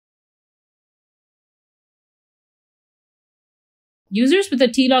Users with a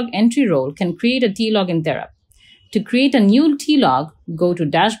T-log entry role can create a T-log in TheraP. To create a new T-log, go to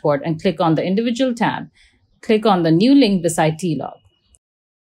Dashboard and click on the individual tab. Click on the new link beside T-log.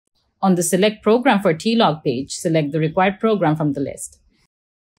 On the Select Program for T-log page, select the required program from the list.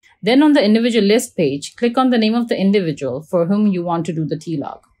 Then on the individual list page, click on the name of the individual for whom you want to do the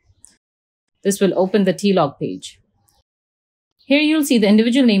T-log. This will open the T-log page. Here you'll see the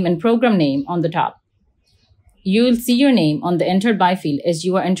individual name and program name on the top. You will see your name on the Entered By field as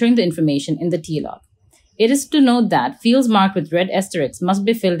you are entering the information in the T-log. It is to note that fields marked with red asterisks must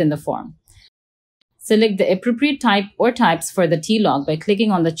be filled in the form. Select the appropriate type or types for the T-log by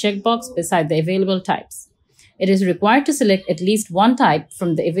clicking on the checkbox beside the available types. It is required to select at least one type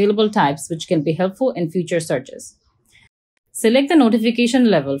from the available types, which can be helpful in future searches. Select the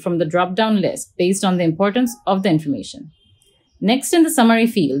notification level from the drop-down list based on the importance of the information. Next, in the Summary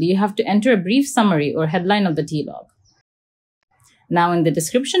field, you have to enter a brief summary or headline of the T-log. Now, in the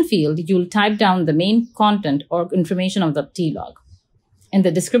Description field, you'll type down the main content or information of the T-log. In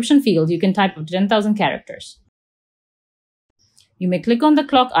the Description field, you can type up to 10,000 characters. You may click on the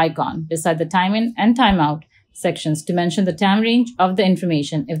clock icon beside the time in and timeout sections to mention the time range of the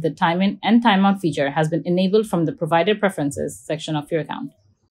information if the time in and timeout feature has been enabled from the Provider Preferences section of your account.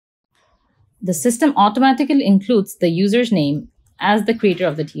 The system automatically includes the user's name as the creator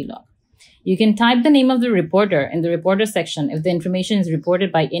of the T-log. You can type the name of the reporter in the reporter section if the information is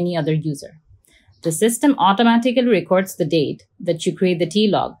reported by any other user. The system automatically records the date that you create the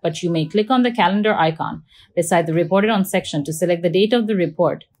T-log, but you may click on the calendar icon beside the Reported On section to select the date of the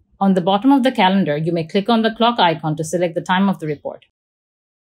report. On the bottom of the calendar, you may click on the clock icon to select the time of the report.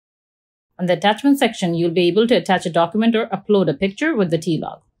 On the attachment section, you'll be able to attach a document or upload a picture with the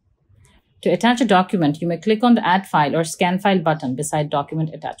T-log. To attach a document, you may click on the Add File or Scan File button beside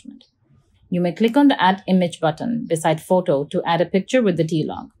Document Attachment. You may click on the Add Image button beside Photo to add a picture with the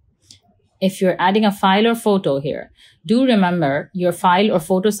T-log. If you're adding a file or photo here, do remember your file or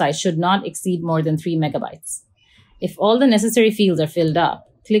photo size should not exceed more than 3 megabytes. If all the necessary fields are filled up,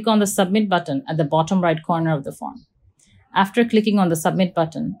 click on the Submit button at the bottom right corner of the form. After clicking on the Submit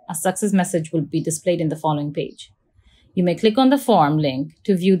button, a success message will be displayed in the following page. You may click on the form link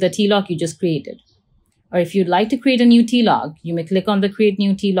to view the T-log you just created. Or if you'd like to create a new T-log, you may click on the Create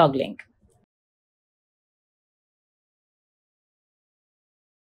New T-log link.